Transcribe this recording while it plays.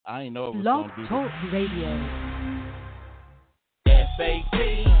I ain't know it was Blog gonna do this. Talk Radio.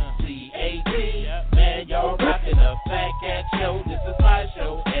 FATCAT, man, y'all rockin' a Fat Cat show. This is my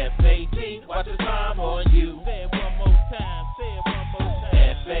show. FAT, watch the time on you. Say it one more time.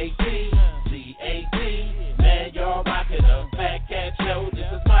 FATCAT, man, y'all rockin' a Fat Cat show.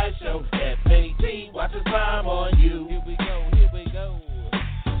 This is my show. FAT, watch the time on you. Here we go.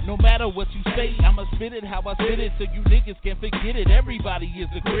 No matter what you say, I'ma spit it how I spit it so you niggas can forget it. Everybody is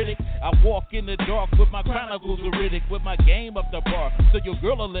a critic. I walk in the dark with my chronicles veridic, with my game up the bar, so your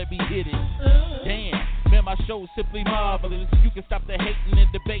girl'll let me hit it. Damn, man, my show's simply marvelous. You can stop the hating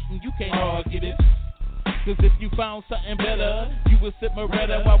and debating, you can't argue this. Cause if you found something better, you would sip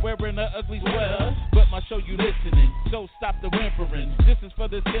Moretta while wearing an ugly sweater. But my show you listening, so stop the whimpering. This is for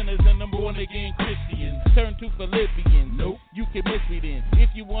the sinners and the born again Christians. Turn to Philippians, nope, you can miss me then.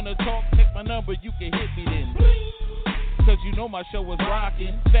 If you wanna talk, take my number, you can hit me then. Cause you know my show is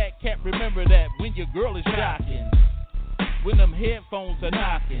rocking. Fat Cat, remember that when your girl is shocking. When them headphones are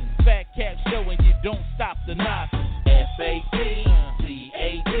knocking. Fat Cat show and you don't stop the knocking.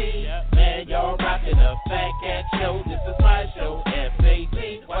 FATCAT, man, y'all rockin' a Fat Cat show. This is my show.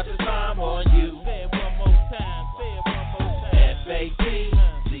 FAT, watch the time on you. Say it one more time.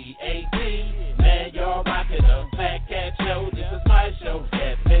 FATCAT, man, y'all rockin' a Fat Cat show. This is my show.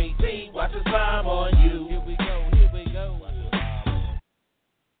 FAT, watch the time on you. Here we go.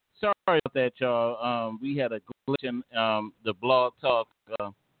 Sorry about that, y'all. We had a glitch in the Blog Talk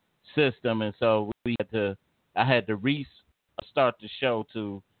system, and so I had to restart the show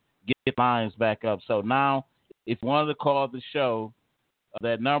to get lines back up. So now, if you want to call the show,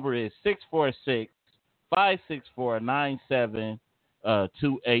 that number is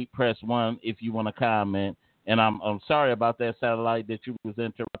 646-564-9728. Press 1 if you want to comment. And I'm sorry about that, Satellite, that you was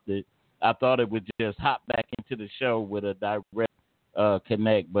interrupted. I thought it would just hop back into the show with a direct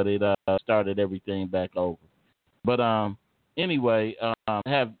connect, but it started everything back over. But anyway,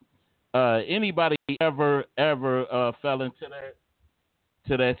 have anybody ever fell into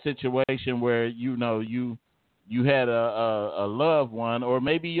that situation where you had a loved one, or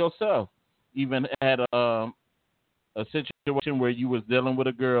maybe yourself even had a situation where you was dealing with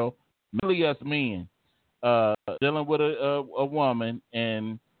a girl, mainly us men, dealing with a woman,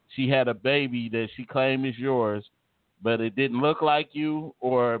 and she had a baby that she claimed is yours, but it didn't look like you,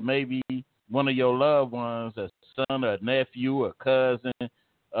 or maybe one of your loved ones, a son or a nephew or cousin,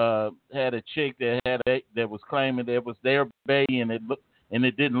 had a chick that was claiming that it was their baby, and it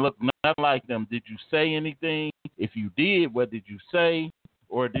didn't look nothing like them. Did you say anything? If you did, what did you say?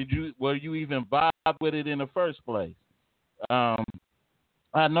 Or were you even bothered with it in the first place? I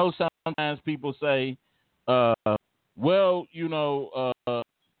know sometimes people say, like,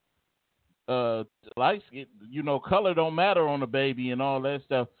 color don't matter on the baby and all that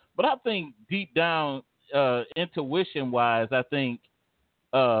stuff. But I think deep down, intuition wise, I think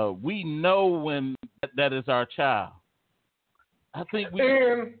we know when that is our child. I think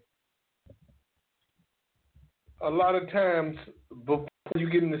and a lot of times before you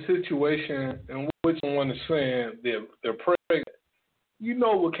get in the situation in which someone is saying they're pregnant, you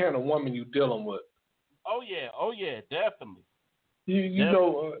know what kind of woman you're dealing with. Oh yeah, definitely. You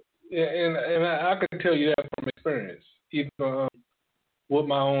know, and I can tell you that from experience. Even with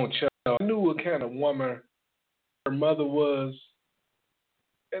my own child, I knew what kind of woman her mother was,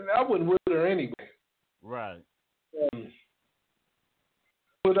 and I wouldn't with her anyway. Right.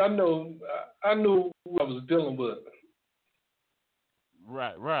 But I knew what I was dealing with.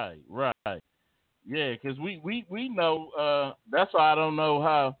 Right. Yeah, because we know. That's why I don't know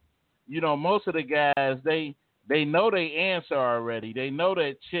how. Most of the guys they know they answer already. They know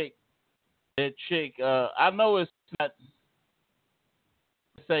that chick. I know it's not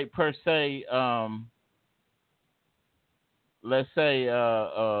per se. Let's say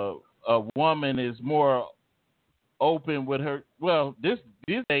a woman is more open with her. Well, this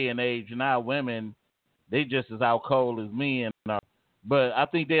day and age now, women they just as out cold as men are, but I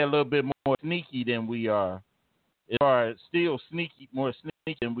think they're a little bit more sneaky than we are. They are still more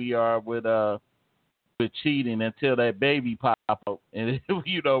sneaky than we are with cheating until that baby pop up, and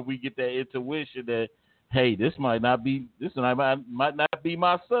we get that intuition that hey, this might not be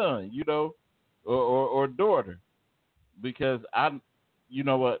my son, or daughter, because you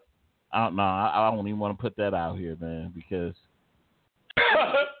know what. I don't know. I don't even want to put that out here, man, because.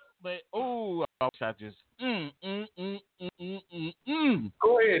 But I wish I just.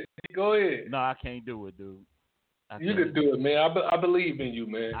 Go ahead. No, I can't do it, dude. You can do it, man. I believe in you,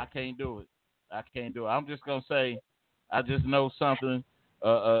 man. I can't do it. I'm just gonna say, I just know something.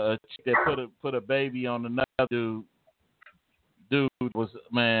 A chick that put a baby on another dude dude was,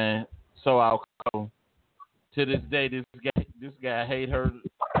 man, so alcohol. To this day, this guy hate her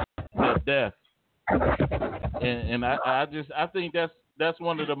to death. And I think that's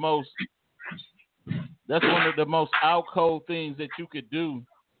one of the most alcohol things that you could do,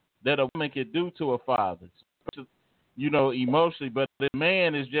 that a woman could do to a father, emotionally. But the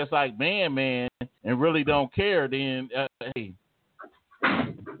man is just like man, and really don't care. Then hey,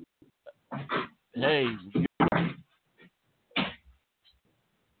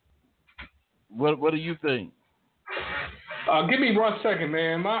 what do you think? Give me 1 second,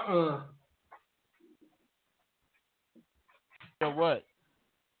 man. What?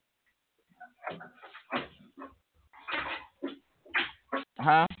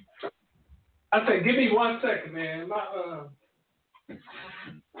 Huh? I said, give me 1 second, man.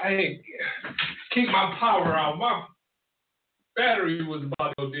 I keep my power out. My battery was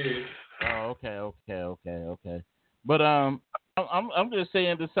about to go dead. Oh, okay. But I'm just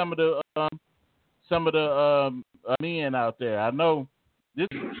saying to some of the men out there. I know this,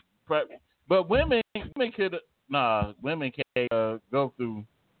 but women can't go through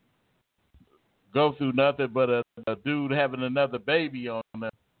nothing but a dude having another baby on them.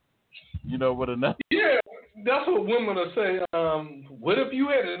 With another. Yeah, that's what women will say. What if you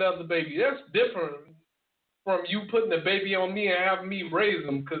had another baby? That's different from you putting a baby on me and having me raise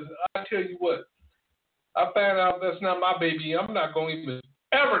them. Because I tell you what, I found out that's not my baby. I'm not going to even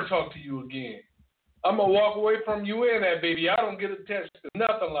ever talk to you again. I'm going to walk away from you and that baby. I don't get attached to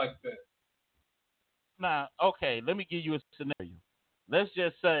nothing like that. Now, okay, let me give you a scenario. Let's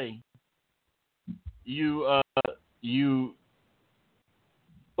just say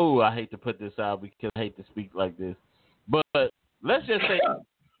I hate to put this out because I hate to speak like this, but let's just say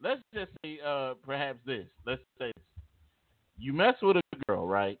perhaps this. Let's say this. You mess with a girl,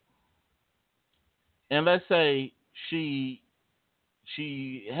 right? And let's say she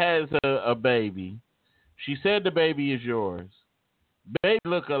has a baby. She said the baby is yours. Baby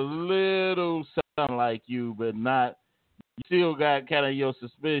look a little something like you, but not. You still got kind of your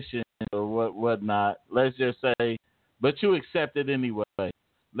suspicion or whatnot. Let's just say, but you accept it anyway.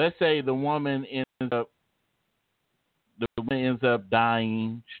 Let's say the woman ends up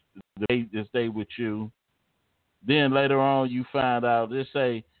dying. The baby to stay with you. Then later on, you find out. Let's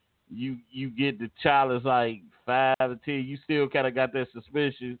say you get the child is like 5 or 10. You still kind of got that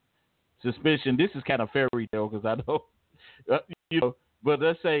suspicion. This is kind of fairy tale because I know, But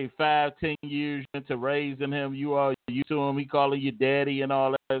let's say 5, 10 years into raising him, you are used to him. He calling you daddy and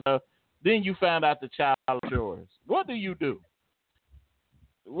all that stuff. Then you find out the child is yours. What do you do?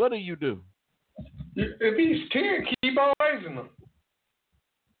 If he's 10, keep on raising him.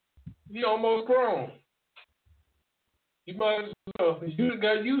 He almost grown. You might as well. You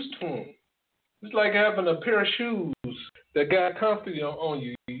got used to him. It's like having a pair of shoes that got comfy on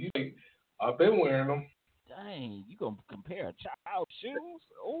you. You think, I've been wearing them. Dang, you gonna compare a child's shoes?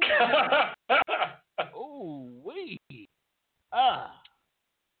 Oh, wee.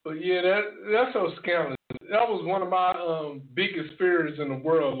 But yeah, that's so scandalous. That was one of my biggest fears in the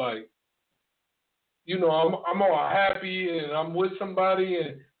world. Like, I'm all happy and I'm with somebody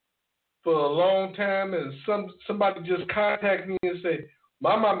and for a long time, and somebody just contact me and say,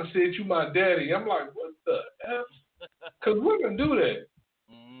 "My mama said you my daddy." I'm like, what the F? Because women do that.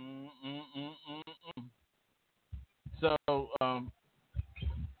 So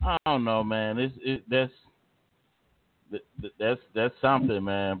I don't know, man. That's something,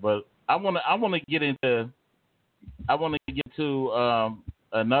 man. But I want to get to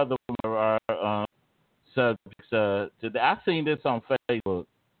another one of our subjects today. I seen this on Facebook,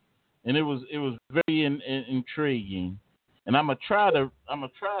 and it was very intriguing. And I'm gonna try to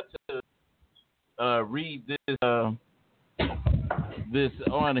read this this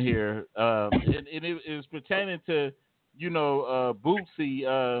on here, and it was pertaining to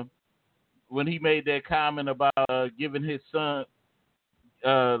Bootsy when he made that comment about giving his son,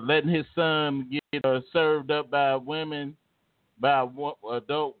 letting his son get served up by women, by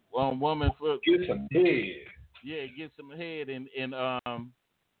adult woman for get some head. Yeah, get some head, and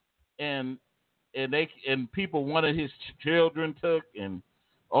people wanted his children took and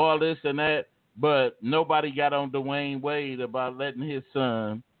all this and that, but nobody got on Dwayne Wade about letting his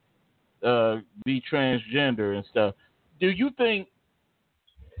son be transgender and stuff. Do you think?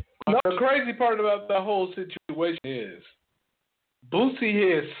 No, the crazy part about the whole situation is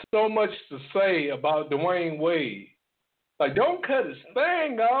Boosie has so much to say about Dwayne Wade. Like, don't cut his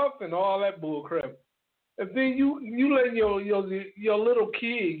thing off and all that bull crap. And then you let your little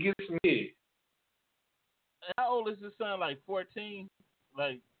kid get some head. How old is his son? Like 14?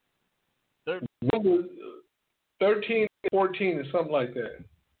 Like 13? 13, 14, or something like that.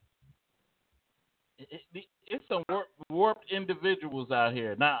 It's some warped individuals out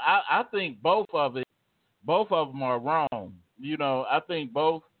here. Now, I think both of them are wrong. You know, I think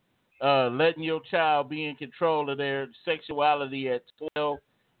both letting your child be in control of their sexuality at 12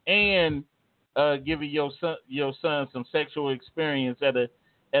 and giving your son some sexual experience at a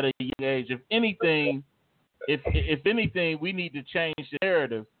young age. If anything, we need to change the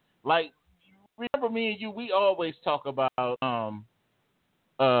narrative. Like, remember me and you, we always talk about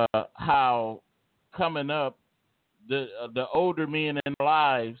how coming up, the older men in our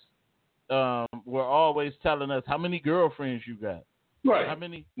lives were always telling us how many girlfriends you got. Right. How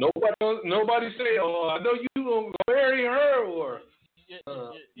many? Nobody say, "Oh, I know you gonna marry her," or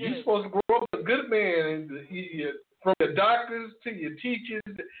you're supposed to grow up a good man, and from your doctors to your teachers.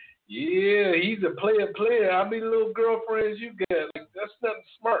 Yeah, he's a player. How many little girlfriends you got? Like, that's nothing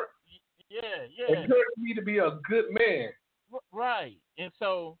smart. Yeah. Encourage me to be a good man. Right. And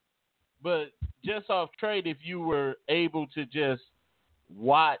so, but just off trade, if you were able to just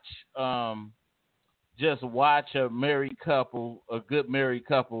watch a married couple, a good married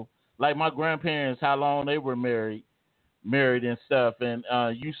couple, like my grandparents, how long they were married and stuff, and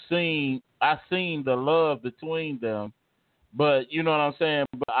I seen the love between them. But you know what I'm saying?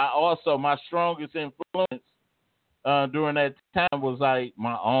 But I also, my strongest influence during that time was like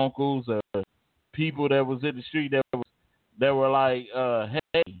my uncles or people that was in the street that were like,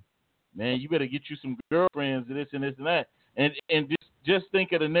 hey, man, you better get you some girlfriends and this and this and that. And just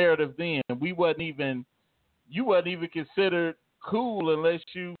think of the narrative then. You wasn't even considered cool unless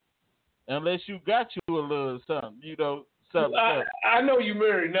you got you a little something, you know. Something. I know you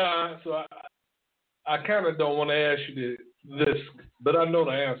married now, so I kind of don't want to ask you this, but I know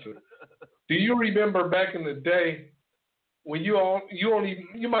the answer. Do you remember back in the day when you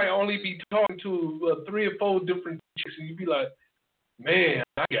might only be talking to 3 or 4 different chicks, and you'd be like, man,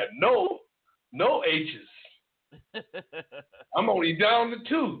 I got no H's. I'm only down to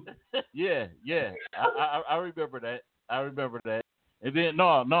 2. Yeah. I remember that. And then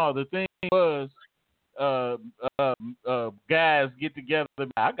the thing was, guys get together.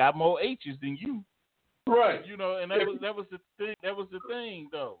 I got more H's than you. Right. You know, and that was the thing. That was the thing,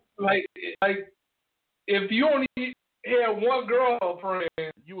 though. Like if you only had one girlfriend,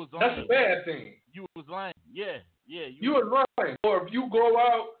 that's a bad thing. You was lying. Yeah. You was lying. Or if you go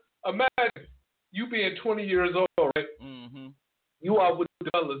out, imagine you being 20 years old, right? Mm-hmm. You out with the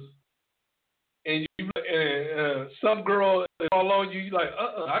fellas, and some girl is all on you. You like,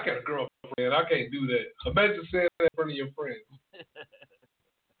 I got a girlfriend. I can't do that. Imagine saying that in front of your friends.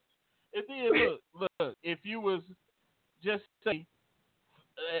 And then look, if you was just say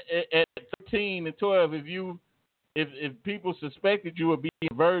at 13 and 12, if people suspected you of being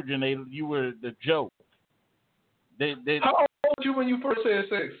a virgin, you were the joke. How old were you when you first had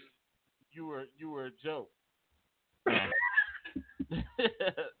sex? You were a joke.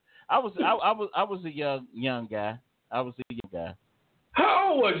 I was a young guy. How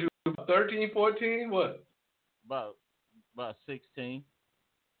old was you? 13, 14? What? About 16.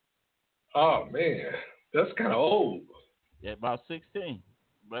 Oh man, that's kind of old. Yeah, about 16.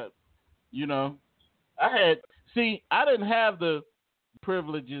 But you know, I didn't have the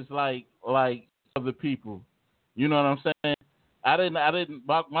privileges like other people. You know what I'm saying? I didn't.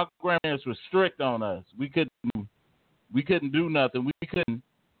 My grandparents were strict on us. We couldn't do nothing.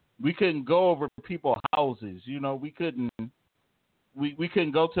 We couldn't go over people's houses. You know, we couldn't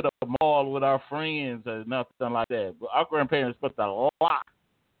go to the mall with our friends or nothing like that. But our grandparents put the lock.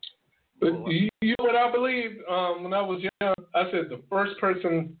 But you know what I believe? When I was young, I said the first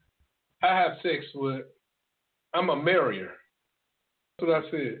person I have sex with, I'm a marrier. That's what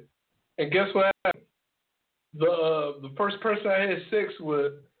I said. And guess what happened? The first person I had sex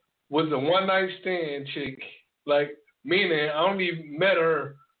with was a one-night stand chick. Like, meaning I only met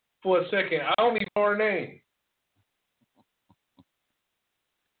her for a second. I don't even know her name.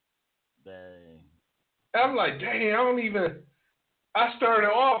 Dang. I'm like, dang, I started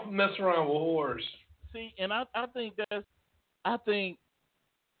off messing around with whores. See, and I think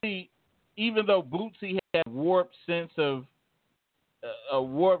even though Bootsy had a warped sense of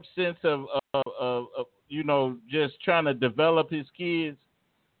you know, just trying to develop his kids,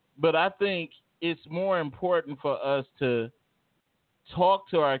 but I think it's more important for us to talk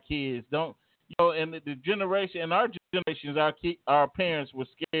to our kids. Don't, you know, and the generation, in our generations, our parents were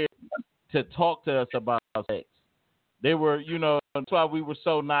scared to talk to us about sex. They were, you know, that's why we were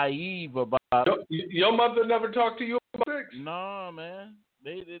so naive about it. Your mother never talked to you about sex? No, man.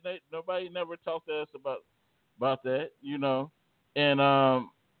 Nobody never talked to us about that, you know. And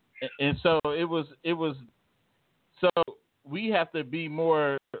so it was So we have to be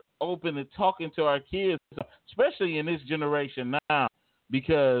more open to talking to our kids, especially in this generation now,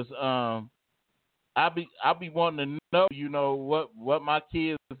 because I be wanting to know, what my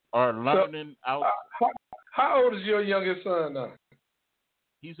kids are learning out. How old is your youngest son now?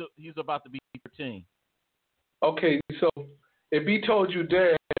 He's about to be 13. Okay, so if he told you,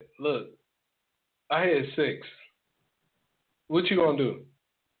 Dad, look, I had 6, what you gonna do?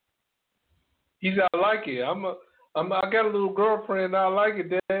 He's I like it. I got a little girlfriend. I like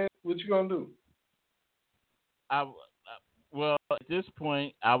it, Dad. What you gonna do? Well, at this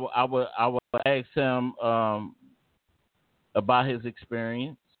point, I would ask him about his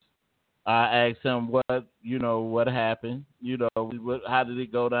experience. I asked him what happened. How did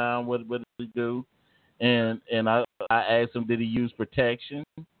it go down? What did he do? And I asked him, did he use protection?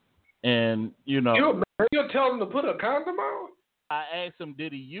 And you'll tell him to put a condom on. I asked him,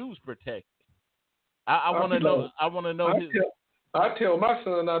 did he use protection? I want to know. I want to know. I tell my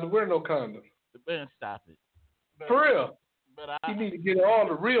son not to wear no condom. Man, stop it. For real. But you need to get all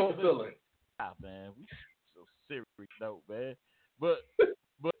the real feeling. Stop, man. We so serious, though, man. But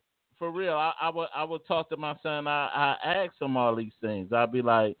for real, I would talk to my son. I ask him all these things. I'd be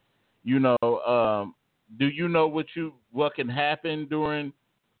like, do you know what can happen during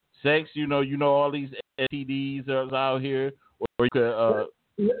sex? All these STDs are out here, or you could.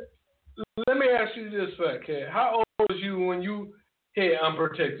 Let me ask you this fact, Kat. How old was you when you had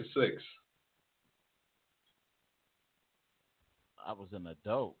unprotected sex? I was an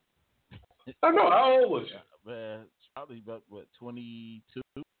adult. I know. How old was you? Man, probably about 22.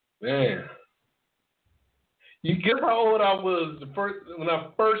 Man, you guess how old I was when I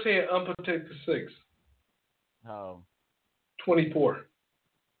first had unprotected sex? How? 24.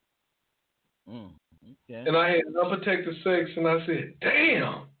 Okay. And I had unprotected sex, and I said,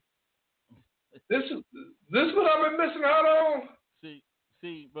 "Damn, this is what I've been missing out on."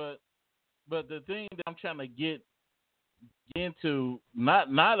 See, but the thing that I'm trying to get into, not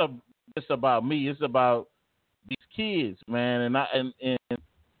just about me, it's about these kids, man, and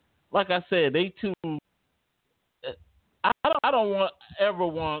like I said, they too. I don't ever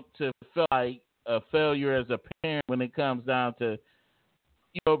want to feel like a failure as a parent when it comes down to,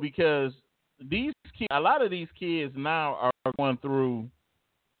 because these kids, a lot of these kids now are going through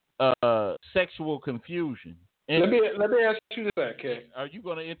sexual confusion. And let me ask you that, Kay. Are you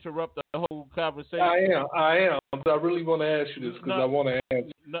going to interrupt the whole conversation? I am. But I really want to ask you this because I want to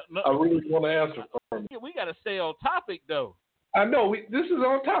answer. I really want to answer for me. We got to stay on topic, though. I know. This is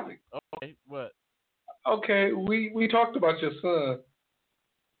on topic. Okay, what? Okay, we talked about your son.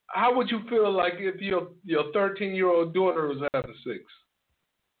 How would you feel like if your 13-year-old daughter was having sex?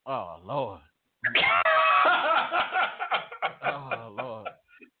 Oh, Lord. Oh, Lord.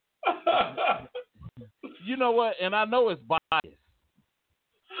 You know what? And I know it's biased,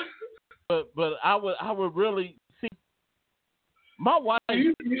 but I would really see my wife.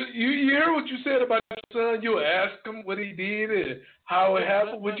 You hear what you said about your son? You ask him what he did and how it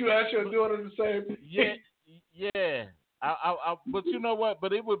happened. Would you ask your daughter the same? Yeah. But you know what?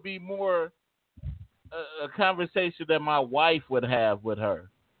 But it would be more a conversation that my wife would have with her.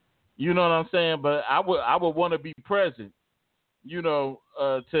 You know what I'm saying? But I would want to be present. To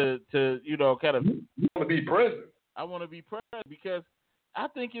kind of. You want to be present. I want to be present because I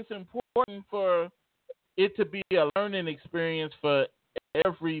think it's important for it to be a learning experience for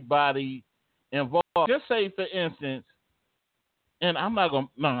everybody involved. Just say, for instance, and I don't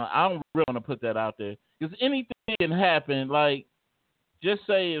really want to put that out there because anything can happen. Like, just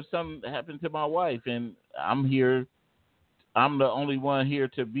say if something happened to my wife and I'm here, I'm the only one here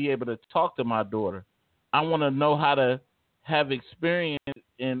to be able to talk to my daughter. I want to know how to have experience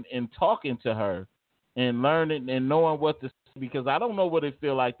in talking to her and learning and knowing what to say because I don't know what it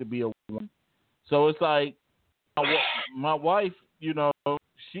feels like to be a woman. So it's like my wife,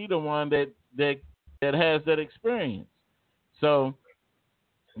 she the one that has that experience. So,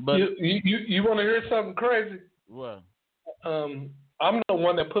 but you want to hear something crazy? What? I'm the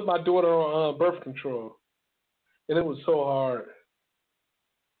one that put my daughter on birth control, and it was so hard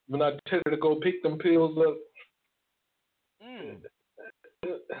when I took her to go pick them pills up.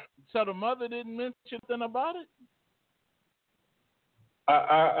 So the mother didn't mention anything about it?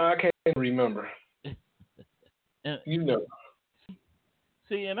 I can't remember. And,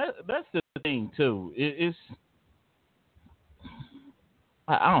 See, and that's the thing too. It's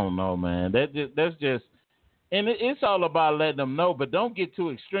I don't know, man. That's just, and it's all about letting them know, but don't get too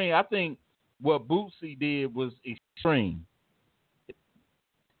extreme. I think what Bootsy did was extreme,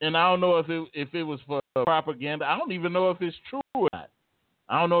 and I don't know if it was for propaganda. I don't even know if it's true or not.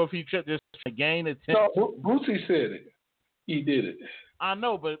 I don't know if he just to gain attention. No, Bootsy said it. He did it. I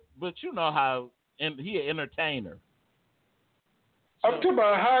know, but you know how, and he an entertainer. So, I'm talking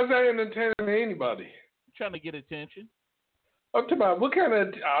about how is that entertaining anybody? Trying to get attention. I'm talking about what kind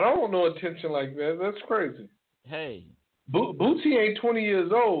of, I don't want no attention like that. That's crazy. Hey. Bootsy ain't 20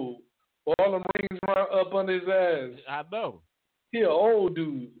 years old. All them rings up under his ass. I know. He an old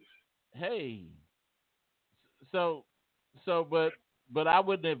dude. Hey. But I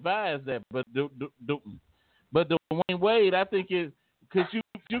wouldn't advise that. But Dwayne Wade, I think could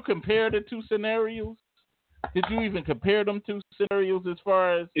you compare the two scenarios? Did you even compare them two scenarios as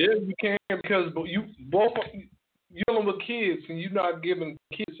far as? Yeah, you can, because you both dealing with kids and you're not giving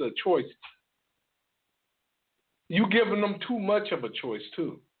kids a choice. You giving them too much of a choice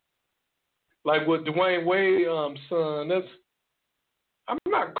too. Like with Dwayne Wade, son, I'm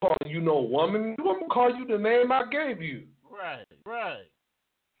not calling you no woman. I'm gonna call you the name I gave you. Right.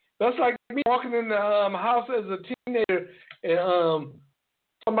 That's like me walking in the house as a teenager and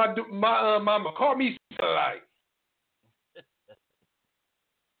my mama called me like.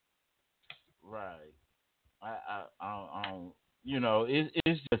 Right. I you know, it's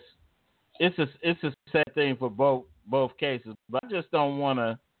a sad thing for both cases, but I just don't want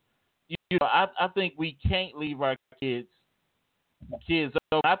to. You know, I think we can't leave our kids.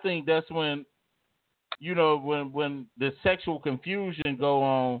 I think that's when, you know, when the sexual confusion go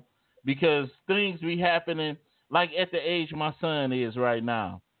on, because things be happening like at the age my son is right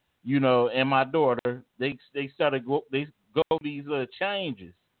now, you know, and my daughter, they go these little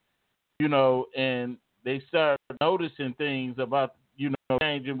changes, you know, and they start noticing things about, you know,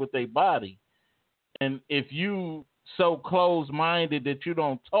 changing with their body. And if you so close-minded that you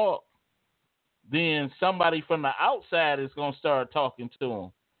don't talk, then somebody from the outside is going to start talking to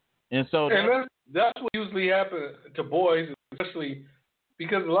them. And so that's what usually happens to boys, especially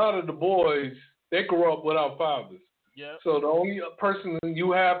because a lot of the boys, they grow up without fathers. Yep. So the only person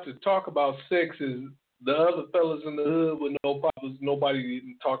you have to talk about sex is the other fellas in the hood with no fathers. Nobody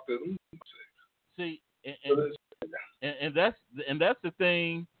didn't talk to them. See, and that's the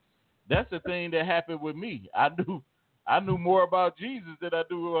thing. That's the thing that happened with me. I knew more about Jesus than I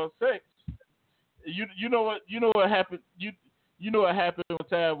do about sex. You know what happened. You know what happened one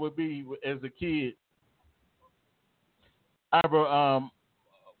time with me as a kid. I remember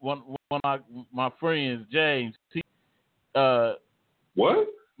one of my friends, James. What?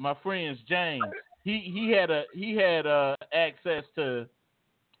 My friend's James. He had access to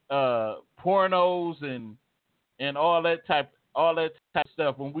pornos and all that type of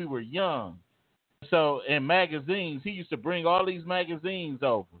stuff when we were young. So in magazines, he used to bring all these magazines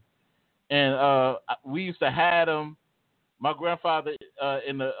over, and we used to hide them. My grandfather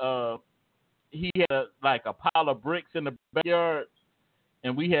he had like a pile of bricks in the backyard,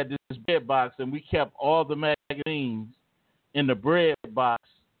 and we had this bread box, and we kept all the magazines in the bread box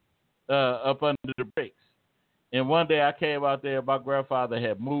up under the bricks. And one day I came out there, my grandfather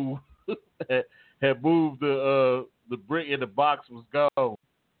had moved the brick in the box was gone.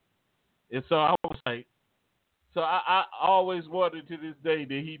 And so I was like, so I always wanted to this day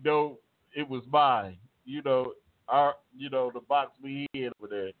that he know it was mine. You know, the box we hid over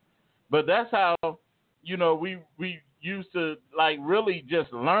there. But that's how, you know, we used to like really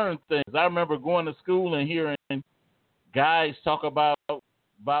just learn things. I remember going to school and hearing guys talk about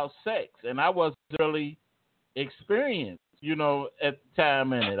sex, and I wasn't really experienced, you know, at the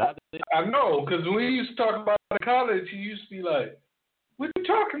time in it. I know, because when we used to talk about it in college, you used to be like, what are you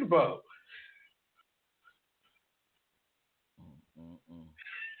talking about?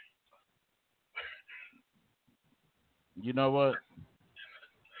 You know what?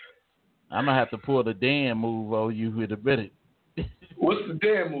 I'm going to have to pull the Dan move on you in a minute. What's the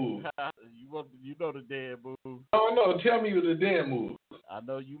Dan move? You know the Dan move. Oh, no, tell me the Dan move. I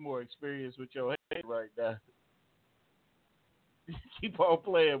know you more experienced with your head right now. Keep on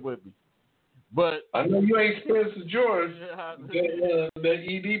playing with me. But I know you ain't experienced with George. That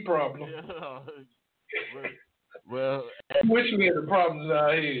ED problem. Well, wish we had the problems in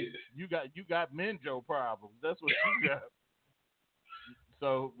our head. You got Menjo problems. That's what you got.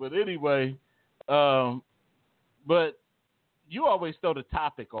 So, but anyway, but you always throw the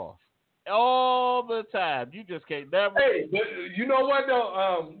topic off all the time. You just can't never. Hey, but you know what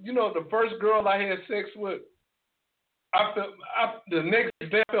though? You know the first girl I had sex with, the next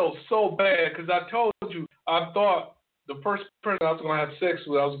day I felt so bad because I told you I thought the first person I was gonna have sex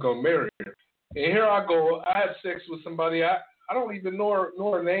with I was gonna marry her, and here I go. I had sex with somebody I don't even know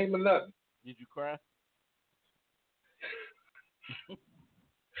her name or nothing. Did you cry?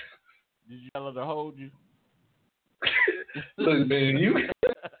 Did you tell her to hold you? Look, man,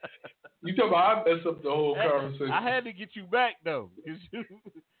 You talking about I mess up the whole conversation. I had to get you back though,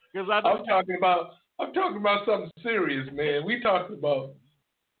 because I'm talking about something serious, man. We talking about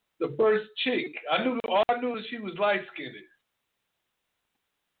the first chick. All I knew is she was light skinned.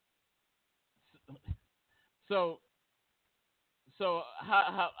 So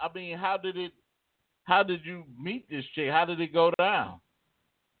how did you meet this chick? How did it go down?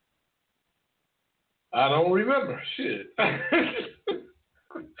 I don't remember. Shit.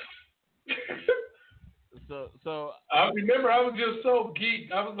 So I remember I was just so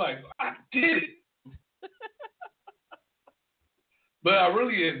geeked. I was like, I did it. But I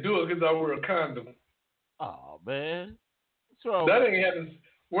really didn't do it because I wore a condom. Oh, man. So that ain't having,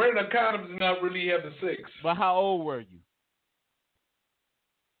 wearing a condom is not really having sex. But how old were you?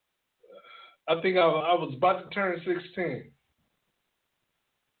 I think I was about to turn 16.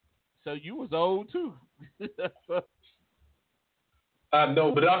 So you was old too. I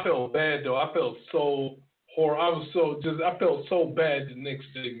know, but I felt bad though. I felt so horrible. I felt so bad the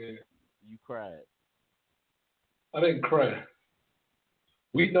next day, man. You cried. I didn't cry.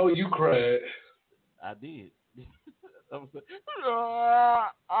 We know you cried. I did.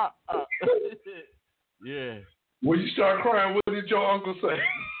 Yeah. When you start crying, what did your uncle say?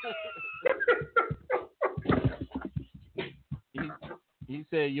 He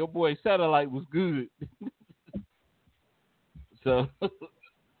said your boy Satellite was good. But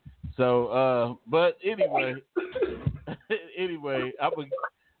anyway, I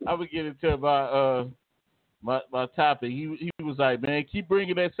would get into my topic. He was like, man, keep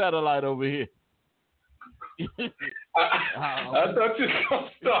bringing that Satellite over here. I thought you was gonna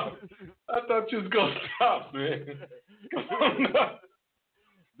stop. I thought you was gonna stop, man.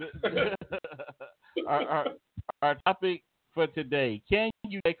 Our topic for today: can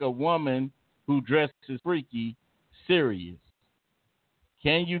you take a woman who dresses freaky serious?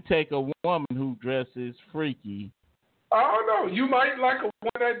 Can you take a woman who dresses freaky? I don't know. You might like a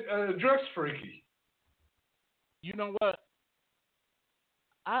woman that dress freaky. You know what?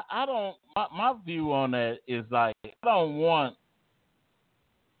 I don't. My view on that is like I don't want.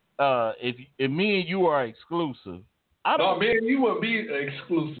 If me and you are exclusive, No, me and you will be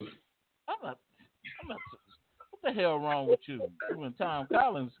exclusive. I'm not. What the hell wrong with you? You and Tom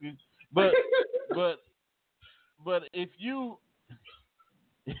Collins, but if you,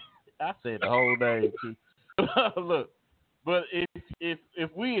 I said the whole name too. Look, but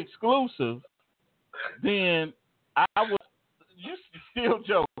if we exclusive, then I would. You still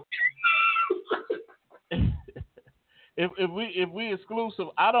joke. If we exclusive,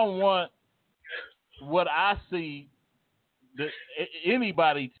 I don't want what I see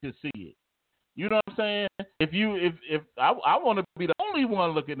anybody to see it. You know what I'm saying? If I want to be the only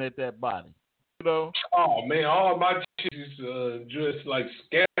one looking at that body, you know. Oh man, all my chicks dressed like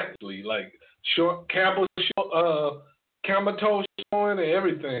scantily, like short camel toe showing and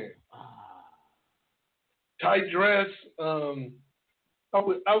everything. Tight dress. I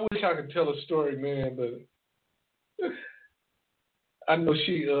wish I could tell a story, man, but I know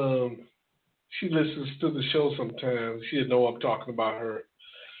she listens to the show sometimes. She'll know I'm talking about her.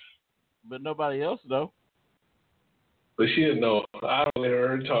 But nobody else though. But she'll know. I don't hear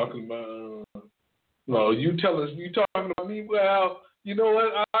her talking about. No, you tell us. You talking about me? Well, you know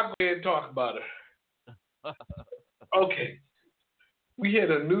what? I'll go ahead and talk about her. Okay. We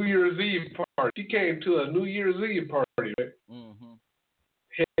had a New Year's Eve party. She came to a New Year's Eve party, right? Mm-hmm.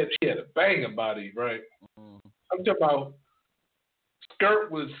 She had a banging body, right? Mm-hmm. I'm talking about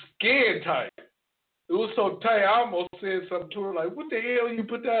skirt was skin tight. It was so tight, I almost said something to her like, what the hell you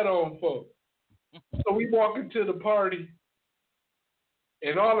put that on for? So we walk into the party,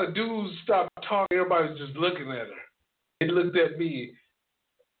 and all the dudes stopped talking. Everybody was just looking at her. They looked at me,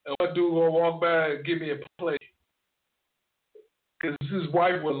 and one dude gonna walk by and give me a plate. Because his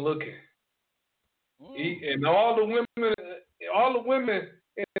wife wasn't looking. And all the women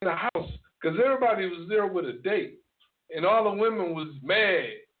in the house, because everybody was there with a date, and all the women was mad.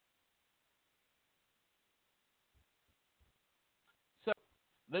 So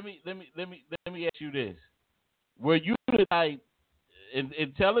let me ask you this: were you the type,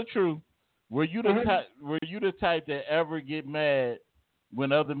 and tell the truth, were you the type that ever get mad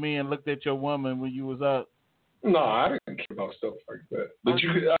when other men looked at your woman when you was up? No, I didn't care about stuff like that. But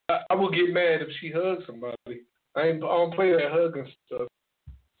I would get mad if she hugged somebody. I don't play that hugging stuff.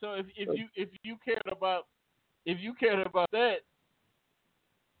 So if you cared about that,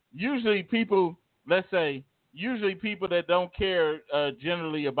 usually people that don't care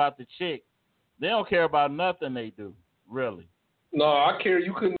generally about the chick, they don't care about nothing they do, really. No, I care.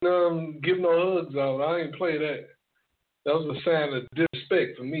 You couldn't give no hugs out. I ain't play that. That was a sign of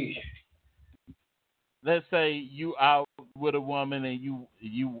disrespect for me. let's say you out with a woman and you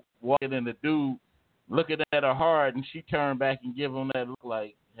walking and the dude looking at her hard and she turned back and give him that look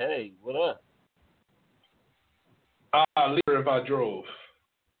like, hey, what up? I'll leave her if I drove.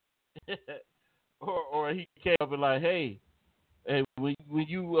 or he came up and like, hey, when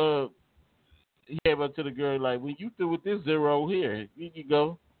you he came up to the girl like, when you through with this zero here, you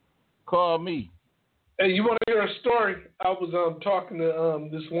go, call me. Hey, you want to hear a story? I was talking to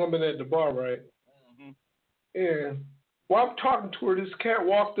this woman at the bar, right? Mm-hmm. And while I'm talking to her, this cat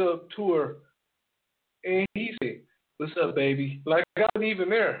walked up to her and he said, "What's up, baby?" Like I wasn't even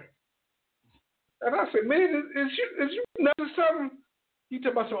there. And I said, "Man, is you notice something?" He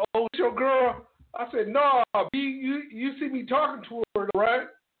told me, "Oh, it's your girl." I said, "No, B, you see me talking to her, right?"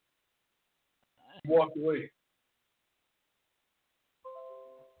 He walked away.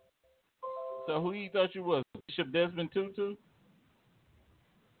 So who you thought you was? Bishop Desmond Tutu?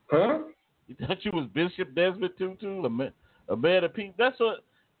 Huh? You thought you was Bishop Desmond Tutu? A man of peace? That's what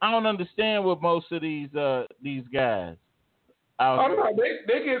I don't understand with most of these guys. Oh no,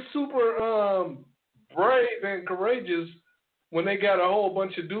 they get super brave and courageous when they got a whole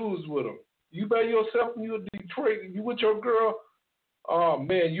bunch of dudes with them. You by yourself and you're Detroit, you with your girl. Oh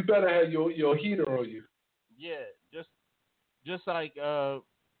man, you better have your heater on you. Yeah, just like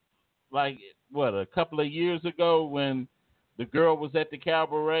what, a couple of years ago when the girl was at the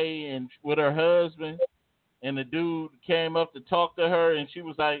cabaret and with her husband, and the dude came up to talk to her, and she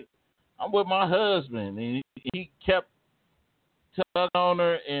was like, "I'm with my husband," and he kept tugging on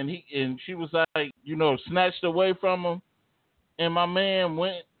her, and she was like, snatched away from him, and my man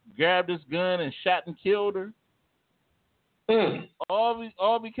went, grabbed his gun, and shot and killed her.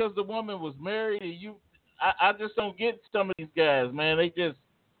 All because the woman was married, and I just don't get some of these guys, man. They just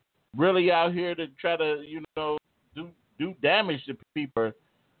really out here to try to, do damage to people.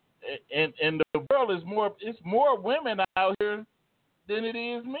 And the world is it's more women out here than it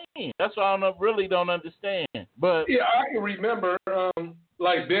is men. That's why I really don't understand. But yeah, I can remember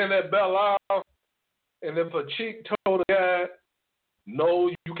like being at Belle Isle, and if a chick told a guy, "No,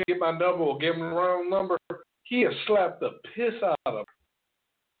 you can't get my number," or give him the wrong number, he had slapped the piss out of her.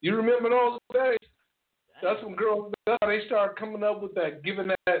 You remember those days? That's when girls. That's how they started coming up with that, giving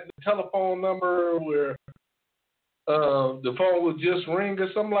that telephone number where the phone would just ring or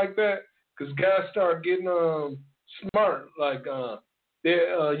something like that. Because guys start getting smart, like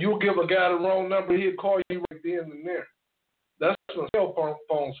you'll give a guy the wrong number, he'll call you right then and there. That's when cell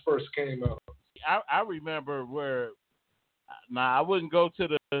phones first came out. I remember where. Now I wouldn't go to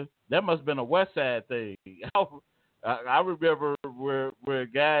that must have been a West Side thing. I remember where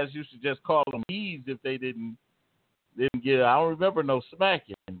guys used to just call them bees if they didn't get. I don't remember no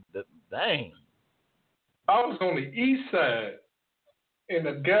smacking. Dang. I was on the east side, and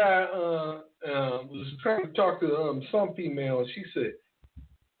a guy was trying to talk to some female, and she said,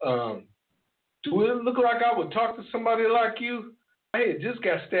 "Do it look like I would talk to somebody like you?" I had just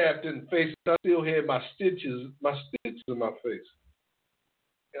got stabbed in the face. I still had my stitches in my face.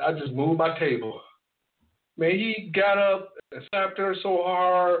 And I just moved my table. Man, he got up and slapped her so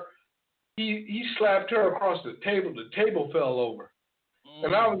hard. He slapped her across the table. The table fell over.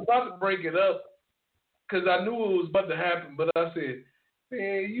 And I was about to break it up because I knew it was about to happen. But I said,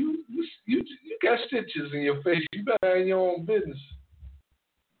 "Man, you got stitches in your face. You better have your own business."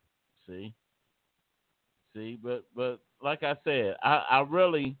 See, but like I said, I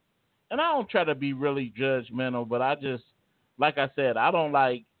really, and I don't try to be really judgmental, but I just, like I said, I don't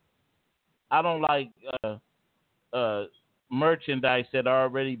like merchandise that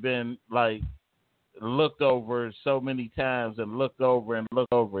already been like looked over so many times and looked over and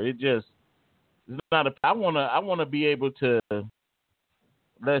looked over. It just, it's not a. I wanna be able to,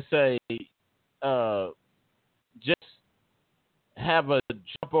 let's say, just have a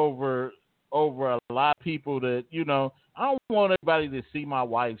jump over a lot of people that, I don't want everybody to see my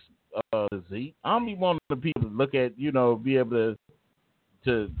wife's physique. I don't even want the people to look at, be able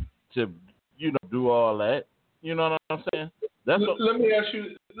to do all that. You know what I'm saying? Let me ask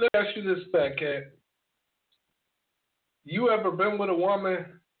you this, Fat Cat. You ever been with a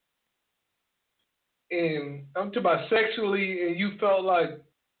woman, and I'm talking about sexually, and you felt like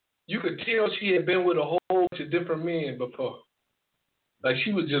you could tell she had been with a whole bunch of different men before? Like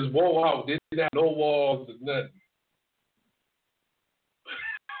she was just wore out, didn't have no walls or nothing.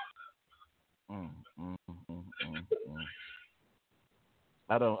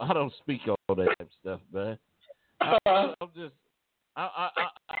 I don't speak all that stuff, man. I'm just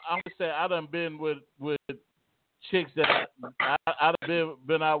say I done been with chicks that I done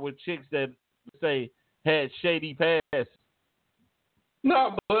been out with chicks that say had shady past.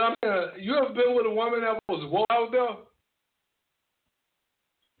 No, but I mean, you ever been with a woman that was woke out there?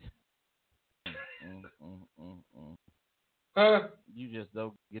 Huh? You just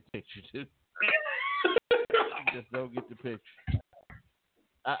don't get the picture, dude. You just don't get the picture.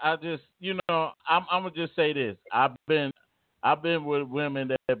 I just, I'm gonna just say this. I've been with women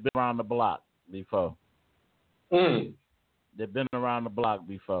that have been around the block before. They've been around the block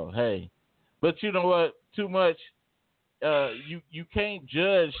before. Hey, but you know what? Too much. You can't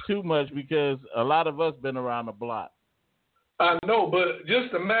judge too much because a lot of us been around the block. I know, but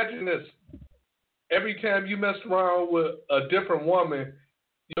just imagine this. Every time you mess around with a different woman,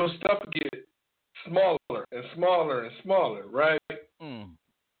 your stuff get smaller and smaller and smaller, right?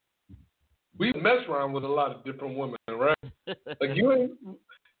 We mess around with a lot of different women, right? Like you ain't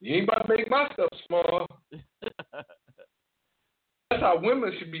about to make my stuff small. That's how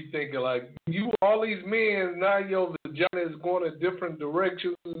women should be thinking. Like you, all these men, now your vagina is going in different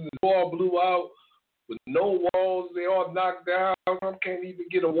directions. It's all blew out with no walls. They all knocked down. Some can't even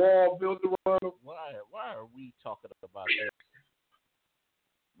get a wall built around them. Why are we talking about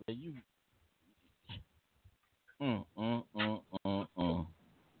that? You.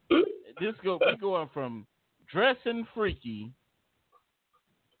 We going from dressing freaky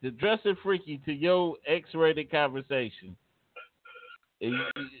to your X-rated conversation.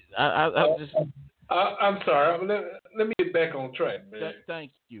 I'm sorry. Let me get back on track, man.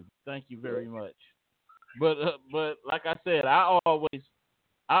 Thank you very much. But like I said, I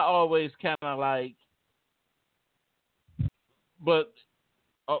always kind of like, but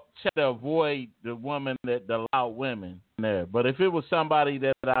try to avoid the woman the loud women there. But if it was somebody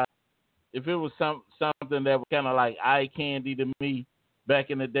if it was something that was kind of like eye candy to me back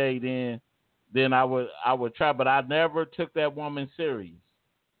in the day, then I would try. But I never took that woman serious.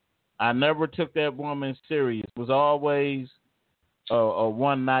 It was always a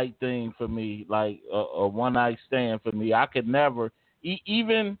one night thing for me, like a one night stand for me. I could never,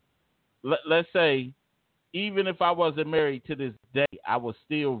 even let's say, even if I wasn't married to this day, I would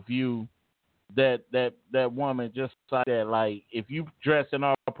still view that woman just like that. Like if you dressing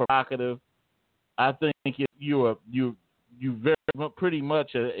all provocative, I think you very pretty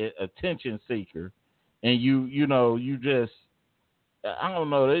much a attention seeker, and you just, I don't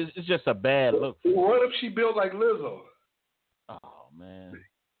know, it's just a bad look. What if she built like Lizzo? Oh man.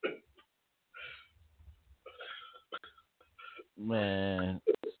 Man,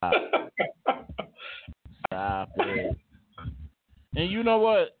 stop it. And you know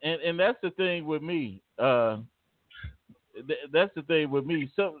what? And that's the thing with me. That's the thing with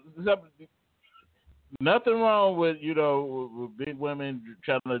me. Nothing wrong with with big women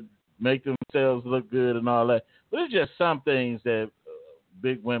trying to make themselves look good and all that. But it's just some things that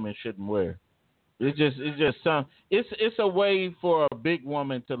big women shouldn't wear. It's just some. It's a way for a big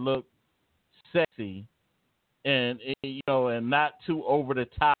woman to look sexy, and and not too over the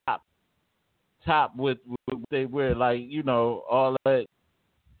top with what they wear, like all that.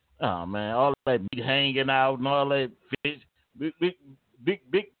 Oh man, all that meat hanging out and all that fish. Big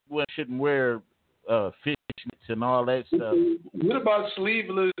women shouldn't wear fishnets and all that stuff. What about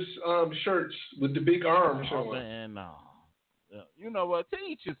sleeveless shirts with the big arms showing? Oh man, no. You know what? To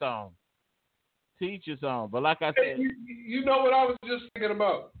each his own. But like I said, you know what I was just thinking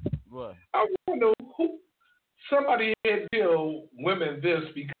about? What? I want to know who. Somebody had tell women this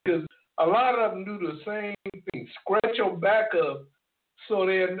because a lot of them do the same thing. Scratch your back up so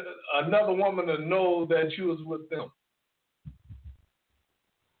then another woman will know that you was with them.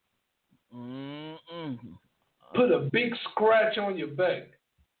 Put a big scratch on your back.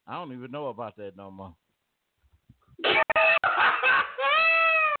 I don't even know about that no more.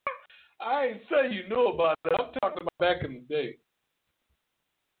 I ain't saying you know about it. I'm talking about back in the day.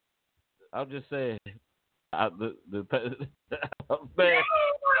 I'm just saying. I'm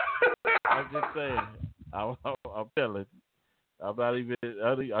just saying. I'm telling. I'm not even.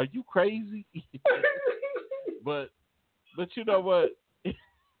 Are you crazy? but you know what?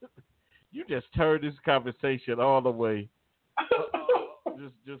 You just turned this conversation all the way.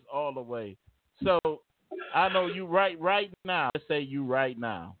 Just all the way. So I know you right now. Let's say you right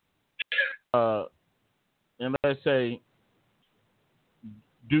now. And let's say,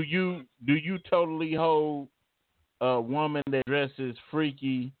 do you totally hold a woman that dresses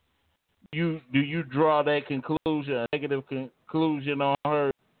freaky? Do you draw that conclusion, a negative conclusion on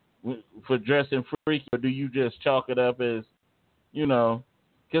her for dressing freaky, or do you just chalk it up as,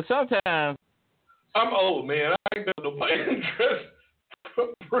 because sometimes I'm old, man. I ain't know nobody dressed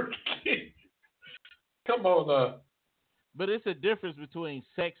freaky. Come on now. But it's a difference between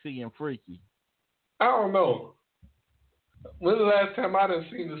sexy and freaky. I don't know. When's the last time I done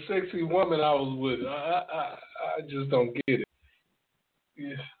seen a sexy woman I was with? I just don't get it.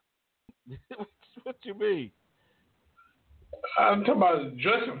 Yeah. What you mean? I'm talking about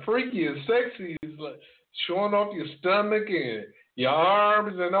dressing freaky and sexy. Is like showing off your stomach and your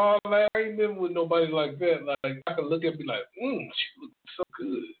arms and all that. I ain't been with nobody like that. Like I can look at me like, she looks so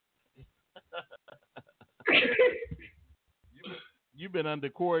good. You've been under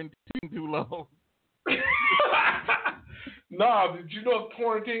quarantine too long. Nah, did you know what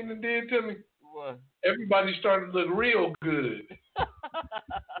quarantine did to me? What? Everybody started to look real good.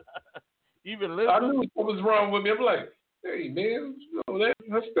 Even I Lizzo. knew what was wrong with me. I'm like, hey man, that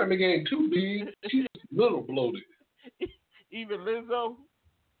her stomach ain't too big. She's a little bloated. Even Lizzo.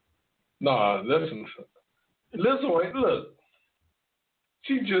 Nah, listen. Lizzo ain't look.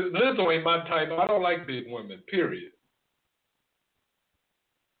 Lizzo ain't my type. I don't like big women. Period.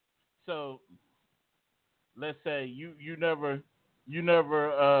 So let's say you never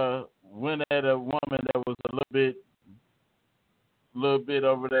went at a woman that was a little bit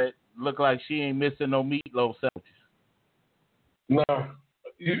over that, look like she ain't missing no meatloaf sandwiches. Nah,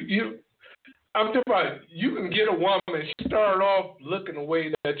 I'm talking about you can get a woman. She started off looking the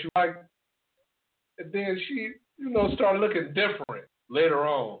way that you like, and then she start looking different later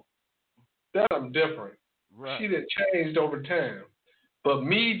on. That's something different. Right. She done changed over time. But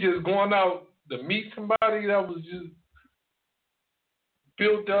me just going out to meet somebody that was just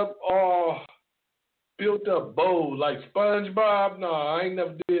built up bold like SpongeBob. No, I ain't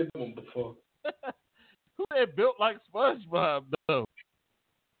never did one before. Who that built like SpongeBob though?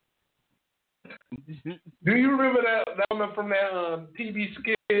 Do you remember that woman from that TV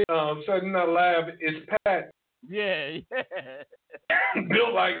skit, Saturday Night Live? It's Pat. Yeah.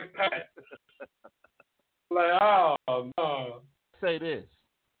 Built like Pat. Like, oh no. Say this.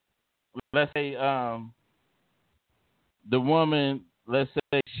 Let's say the woman, let's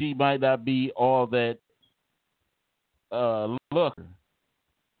say she might not be all that looker.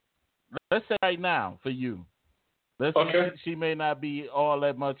 Let's say right now for you. Let's say she may not be all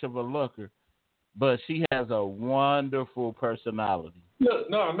that much of a looker, but she has a wonderful personality. Look,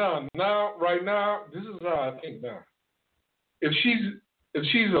 no. Right now, this is how I think now. If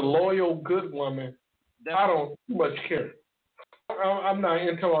she's a loyal, good woman, I don't too much care. I'm not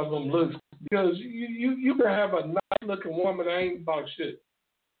into all them looks because you can have a nice looking woman that ain't about shit.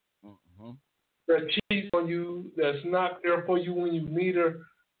 Mm-hmm. That cheats on you, that's not there for you when you need her.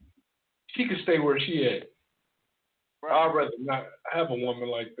 She can stay where she at. Right. I'd rather not have a woman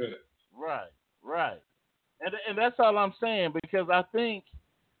like that. Right. And that's all I'm saying, because I think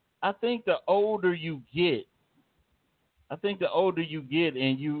the older you get,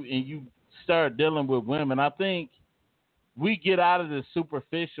 and you start dealing with women, I think we get out of the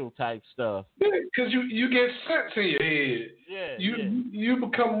superficial type stuff. Yeah, because you get sense in your head. Yeah. You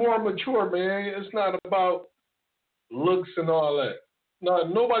become more mature, man. It's not about looks and all that. No,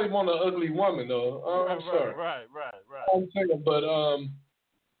 nobody want an ugly woman though. I'm sorry. Right. I'm saying, but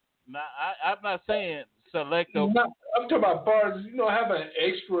now I'm not saying selective. I'm talking about bars. Having an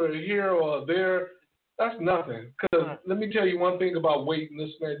extra here or there, that's nothing. Because let me tell you one thing about weight in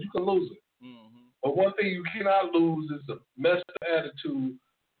this man, you can lose it. Mm-hmm. But one thing you cannot lose is a messed up attitude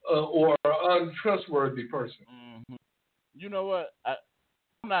or an untrustworthy person. Mm-hmm. You know what?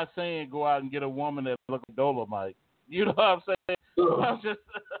 I'm not saying go out and get a woman that looks like Dolomite. You know what I'm saying? I'm just,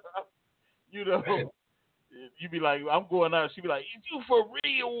 you be like, I'm going out. She be like, is you for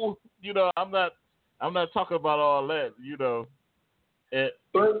real? I'm not talking about all that.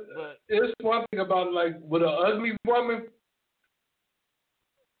 But it's one thing about like with an ugly woman.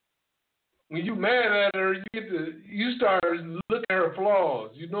 When you mad at her, you start looking at her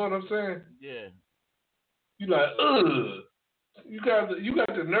flaws. You know what I'm saying? Yeah. You like, ugh. You got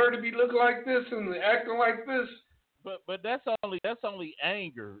the nerve to be looking like this and acting like this. But that's only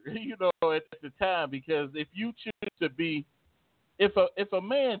anger, at the time, because if you choose to be, if a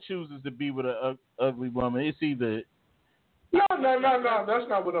man chooses to be with an ugly woman, it's either. No, that's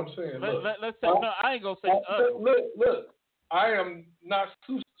not what I'm saying. Let's say no. I ain't gonna say ugly. Look. I am not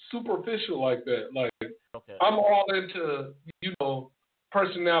too superficial like that. Like, okay. I'm all into,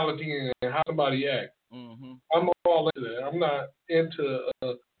 personality and how somebody acts. Mm-hmm. I'm all into that. I'm not into,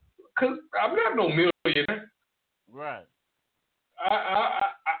 cause I'm not no millionaire. Right.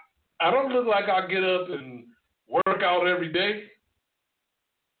 I don't look like I get up and work out every day.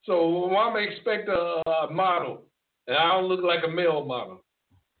 So I'm expect a model, and I don't look like a male model.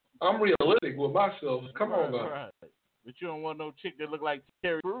 I'm realistic with myself. Come on now. Right. But you don't want no chick that look like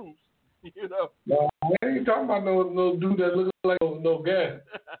Terry Crews, No, I ain't talking about no dude that looks like no guy.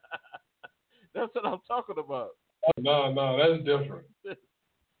 That's what I'm talking about. No, that's different.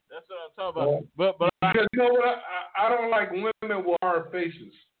 That's what I'm talking about. But because you know what? I don't like women with hard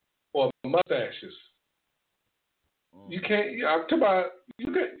faces or mustaches. You can't. I'm talking about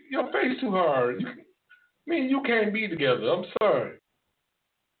you get your face too hard. You can't be together. I'm sorry.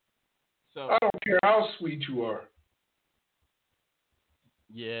 So I don't care how sweet you are.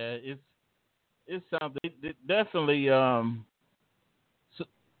 Yeah, it's something. It definitely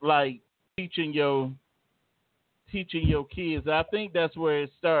like teaching your kids. I think that's where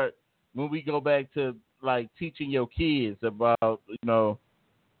it starts when we go back to like teaching your kids about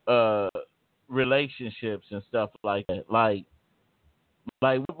relationships and stuff like that. Like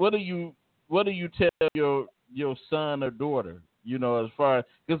what do you tell your son or daughter? As far as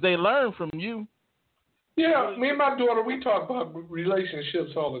because they learn from you. Yeah, me and my daughter, we talk about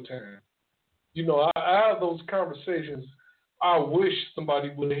relationships all the time. I have those conversations. I wish somebody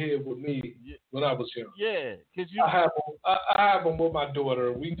would have had with me when I was young. Yeah, because I have them with my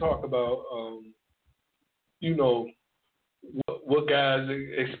daughter. We talk about, what guys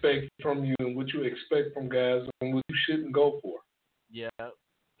expect from you and what you expect from guys and what you shouldn't go for. Yeah,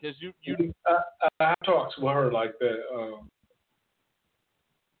 because I have talks with her like that.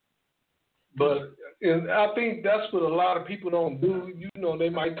 But I think that's what a lot of people don't do. They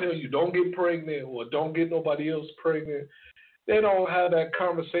might tell you don't get pregnant or don't get nobody else pregnant. They don't have that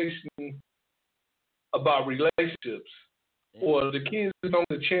conversation about relationships, or the kids don't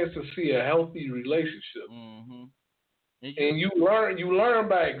get a chance to see a healthy relationship. Mm-hmm. And you learn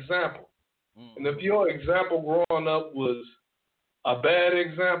by example. Mm-hmm. And if your example growing up was a bad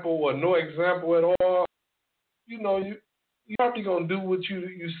example or no example at all, you're probably gonna do what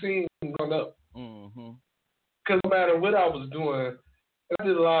you seen growing up. Mm-hmm. Because no matter what I was doing, I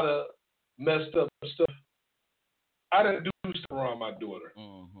did a lot of messed up stuff. I didn't do stuff around my daughter.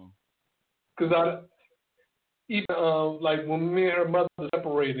 Because even like when me and her mother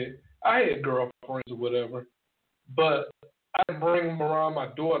separated, I had girlfriends or whatever, but I didn't bring them around my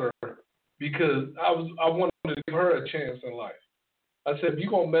daughter because I wanted to give her a chance in life. I said, if you're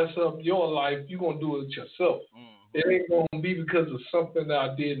going to mess up your life, you're going to do it yourself. It ain't going to be because of something that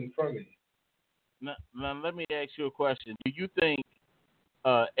I did in front of you. Now, let me ask you a question. Do you think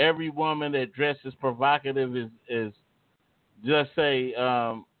every woman that dresses provocative is just say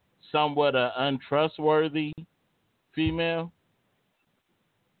somewhat an untrustworthy female?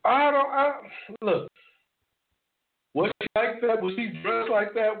 Look. Was she like that? Was she dressed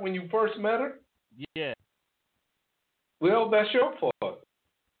like that when you first met her? Yeah. Well, that's your fault.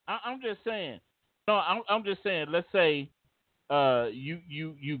 I'm just saying. No, I'm just saying. Let's say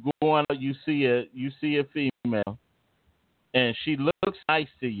you go on, you see a female, and she looks nice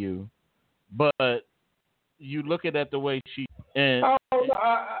to you, but you look at the way she and I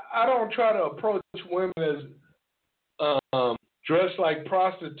don't try to approach women as dressed like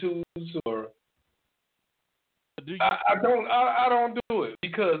prostitutes or. I don't do it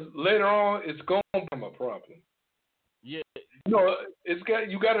because later on it's going to become a problem. Yeah. You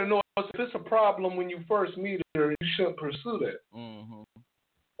got to know if it's a problem when you first meet her, you shouldn't pursue that. Mm-hmm.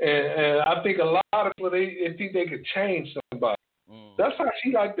 And I think a lot of people they think they could change somebody. Mm-hmm. That's how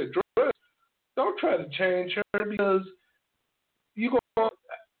she like to dress. Don't try to change her because you're going to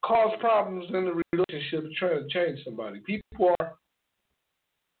cause problems in the relationship trying to change somebody. People are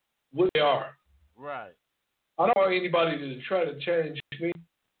what they are. Right. I don't want anybody to try to change me,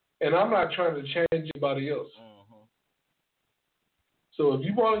 and I'm not trying to change anybody else. Mm-hmm. So if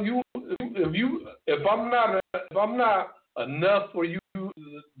you want if I'm not enough for you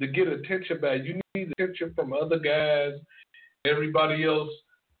to get attention back, you need attention from other guys, everybody else.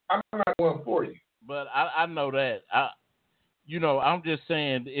 I'm not going for you. But I know that. I'm just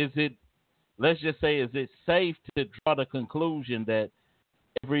saying, let's just say, is it safe to draw the conclusion that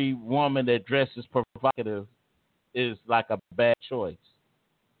every woman that dresses provocative is like a bad choice?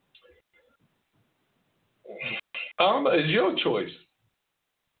 It's your choice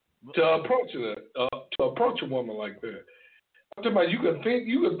to approach a woman like that. I'm talking about you can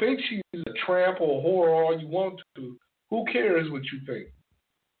think she's a tramp or a whore all you want to. Who cares what you think?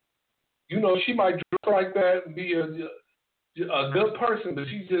 She might dress like that and be a good person, but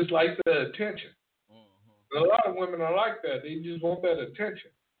she just likes that attention. Mm-hmm. And a lot of women are like that. They just want that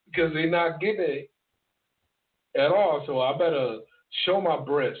attention because they're not getting it at all. So I better show my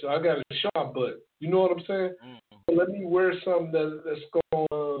breasts. I got to show my butt. You know what I'm saying? Mm-hmm. So let me wear something that's going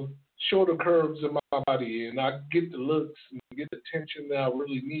to show the curves in my body, and I get the looks and get the attention that I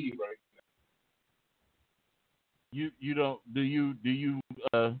really need right now. You don't? Do you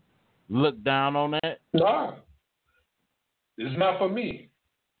look down on that? Nah, it's not for me.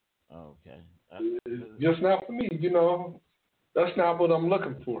 Okay. just not for me. That's not what I'm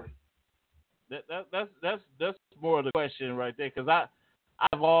looking for. That's more of the question right there, because I've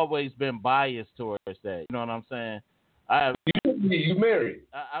always been biased towards that. You know what I'm saying? You married?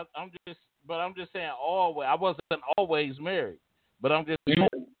 I'm just saying always. I wasn't always married, but I'm just.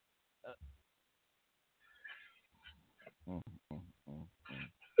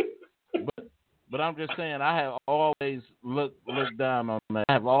 But I'm just saying I have always looked down on that.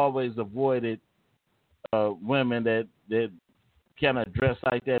 I have always avoided women that kind of dress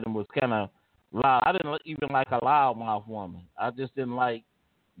like that and was kind of loud. I didn't even like a loudmouth woman. I just didn't like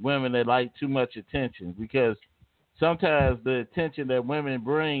women that like too much attention, because sometimes the attention that women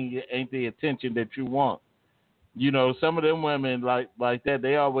bring ain't the attention that you want. Some of them women like that,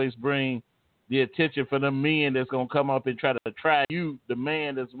 they always bring the attention for them men that's going to come up and try to attract you, the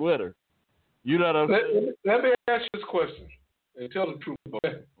man that's with her. You know what I'm saying? Let me ask you this question and tell the truth about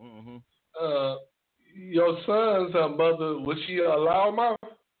it. Mm-hmm. Your son's mother, was she a loudmouth?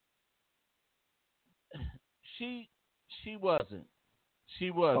 She wasn't. She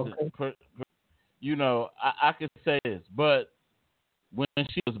wasn't. Okay. I could say this, but when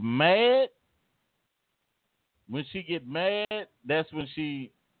she was mad, when she get mad, that's when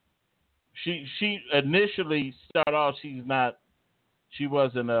she initially started off. She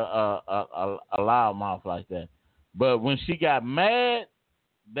wasn't a loudmouth like that, but when she got mad,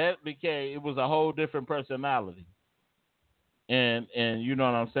 it was a whole different personality. And you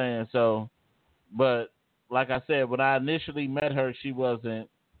know what I'm saying? So, but like I said, when I initially met her, she wasn't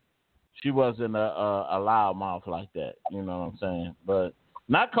a loudmouth like that. You know what I'm saying? But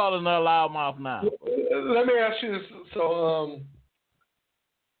not calling her a loudmouth now. Let me ask you this. So,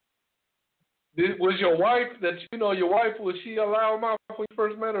 was your wife was she a loudmouth when you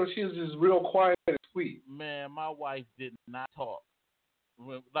first met her, or she was just real quiet and sweet? Man, my wife did not talk.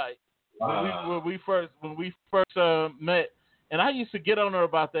 When we first met, and I used to get on her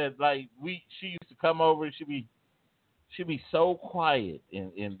about that. Like she used to come over and she'd be so quiet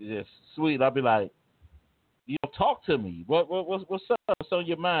and just sweet. I'd be like, talk to me. What's up? What's on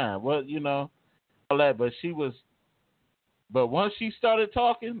your mind? All that. But once she started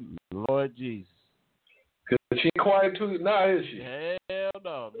talking, Lord Jesus. Cause she quiet too now, is she? Hell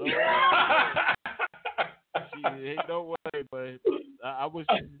no. Ain't no way, but I wish.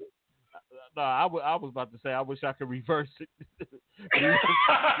 No, I was about to say I wish I could reverse it.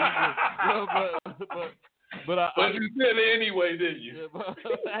 but you said it anyway, didn't you?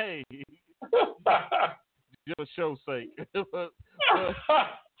 Hey, just for show's sake.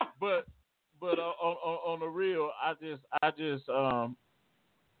 But on the real, I just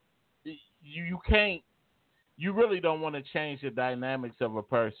you can't. You really don't want to change the dynamics of a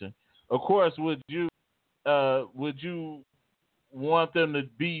person. Of course, would you want them to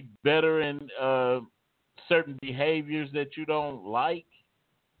be better in certain behaviors that you don't like?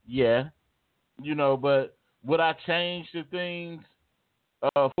 Yeah, but would I change the things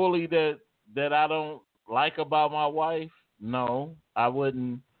fully that I don't like about my wife? No, I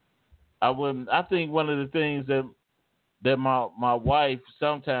wouldn't. I think one of the things that my wife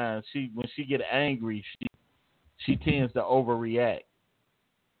sometimes when she get angry, she tends to overreact.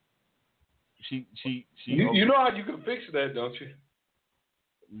 She you know how you can fix that, don't you?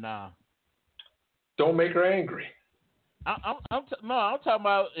 Nah. Don't make her angry. I'm talking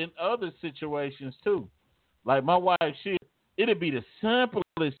about in other situations too. Like my wife, it'd be the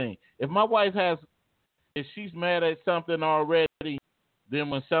simplest thing. If she's mad at something already, then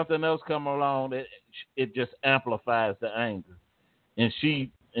when something else come along, it just amplifies the anger, and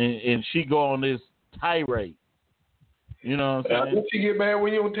she go on this tirade. You know what I'm saying? Don't you get mad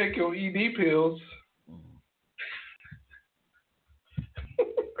when you don't take your ED pills?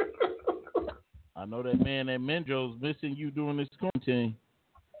 I know that man at Menjo's missing you during this quarantine.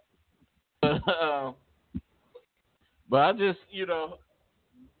 But I just,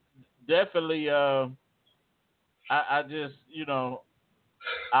 definitely, I just,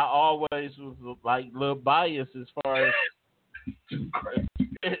 I always was like a little biased as far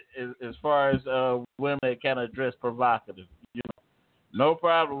as women that kind of dress provocative. No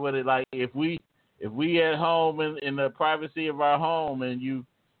problem with it. Like if we at home in the privacy of our home and you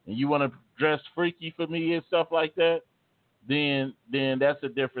want to dress freaky for me and stuff like that, then that's a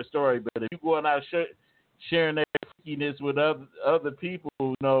different story. But if you going out sharing that freakiness with other people,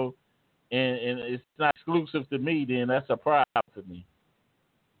 and it's not exclusive to me, then that's a problem for me.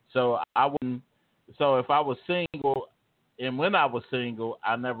 So I wouldn't. So if I was single, and when I was single,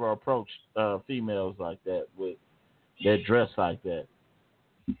 I never approached females like that that dress like that,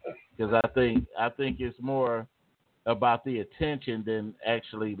 because I think it's more about the attention than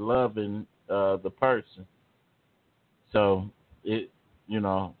actually loving the person. So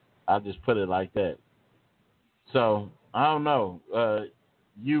I just put it like that. So I don't know.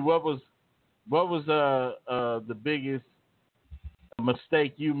 What was the biggest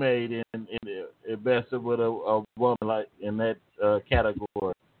mistake you made in investing with a woman like in that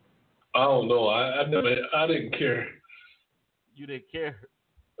category? I don't know. I didn't care. You didn't care?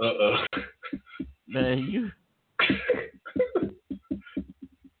 Man, you.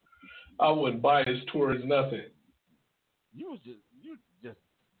 I wasn't biased towards nothing. You just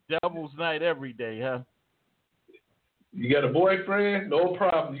devil's night every day, huh? You got a boyfriend? No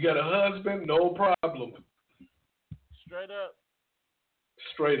problem. You got a husband? No problem.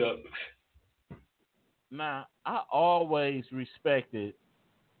 Straight up. Now, I always respected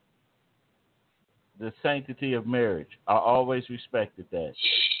the sanctity of marriage. I always respected that.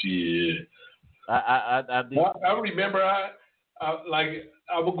 Shit. I did. I remember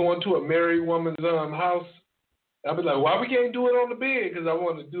I would go into a married woman's house. I'd be like, why we can't do it on the bed? Because I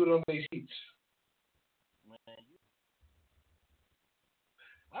wanted to do it on these sheets. Man,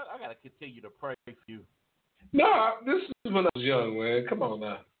 I got to continue to pray for you. No, this is when I was young, man. Come on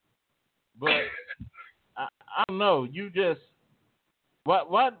now. But I don't know. You just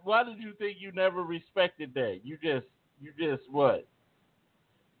why did you think you never respected that? You just what?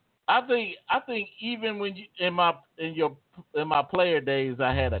 I think even when you in my player days,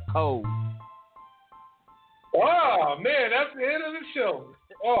 I had a code. Oh man, that's the end of the show.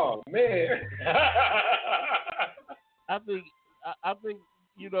 Oh man. I think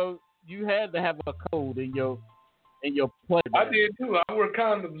you had to have a code in your play. I did too. I wear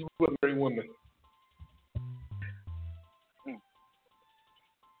condoms with married women.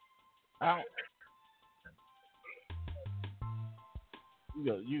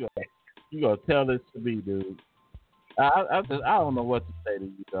 You gonna tell this to me, dude? I don't know what to say to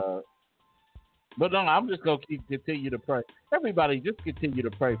you, dog. But no, I'm just gonna continue to pray. Everybody, just continue to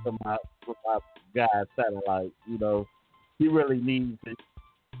pray for my guy Satellite. He really needs it.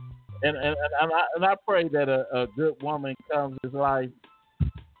 And I pray that a good woman comes in his life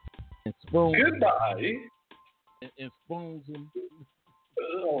and spoons. Goodbye. And spoons him.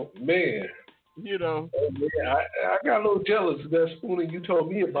 Oh man. Oh, man, I got a little jealous of that spooning you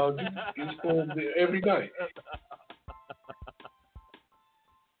told me about. You spoon every night.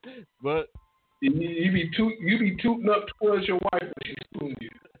 But you be tooting up towards your wife when she spoons you.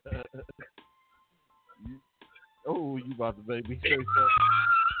 Oh, you about to make me say something.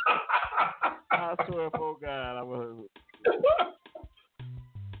 I swear, oh God, I will.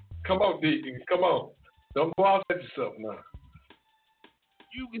 Come on, Deacon. Come on. Don't go outside yourself now.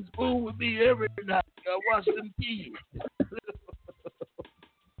 You can spoon with me every night. I watch them kids.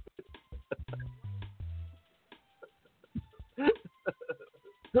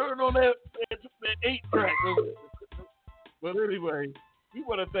 Turn on that 8-track. But anyway, we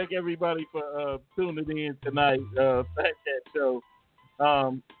want to thank everybody for tuning in tonight. Fat Cat Show.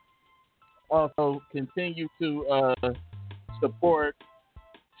 Also, continue to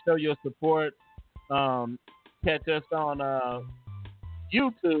show your support. Catch us on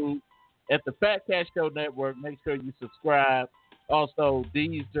YouTube at the Fat Cat Show Network. Make sure you subscribe. Also,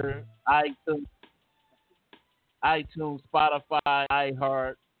 Deezer, iTunes, Spotify,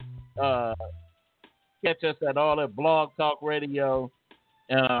 iHeart. Catch us at all at Blog Talk Radio.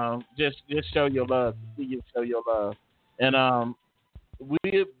 And just show your love. Continue to show your love. And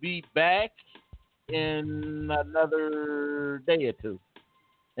we'll be back in another day or two.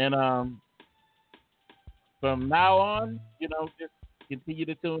 And from now on, just continue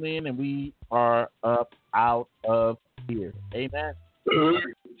to tune in, and we are up out of here. Amen.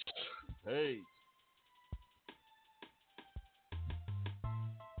 Hey.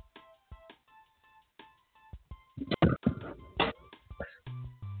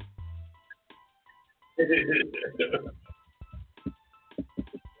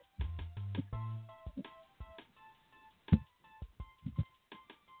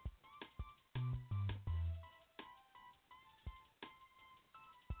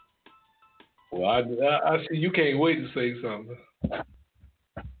 Well, I see you can't wait to say something.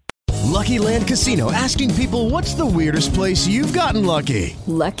 Lucky Land Casino, asking people, what's the weirdest place you've gotten lucky?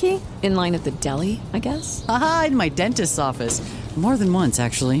 Lucky? In line at the deli, I guess? Aha, in my dentist's office. More than once,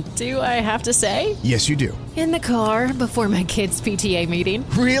 actually. Do I have to say? Yes, you do. In the car before my kids' PTA meeting.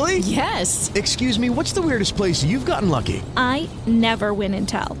 Really? Yes. Excuse me, what's the weirdest place you've gotten lucky? I never win and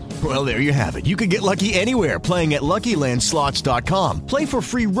tell. Well, there you have it. You can get lucky anywhere, playing at LuckyLandSlots.com. Play for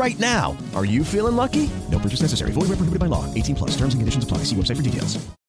free right now. Are you feeling lucky? No purchase necessary. Void where prohibited by law. 18+. Terms and conditions apply. See website for details.